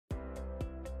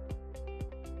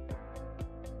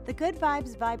The Good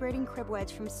Vibes Vibrating Crib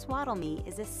Wedge from SwaddleMe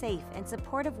is a safe and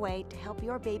supportive way to help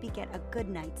your baby get a good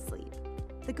night's sleep.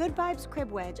 The Good Vibes Crib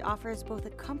Wedge offers both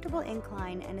a comfortable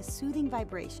incline and a soothing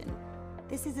vibration.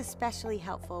 This is especially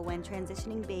helpful when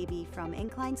transitioning baby from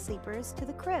inclined sleepers to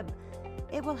the crib.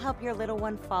 It will help your little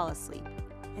one fall asleep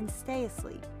and stay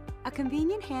asleep. A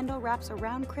convenient handle wraps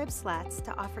around crib slats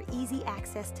to offer easy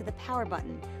access to the power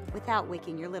button without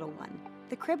waking your little one.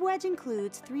 The crib wedge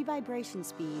includes 3 vibration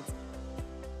speeds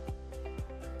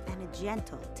and a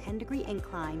gentle 10-degree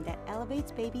incline that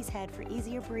elevates baby's head for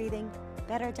easier breathing,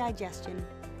 better digestion,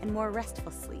 and more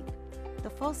restful sleep. The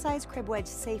full-size crib wedge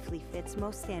safely fits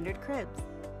most standard cribs.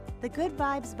 The Good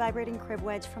Vibes Vibrating Crib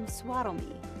Wedge from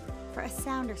SwaddleMe, for a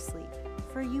sounder sleep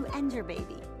for you and your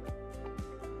baby.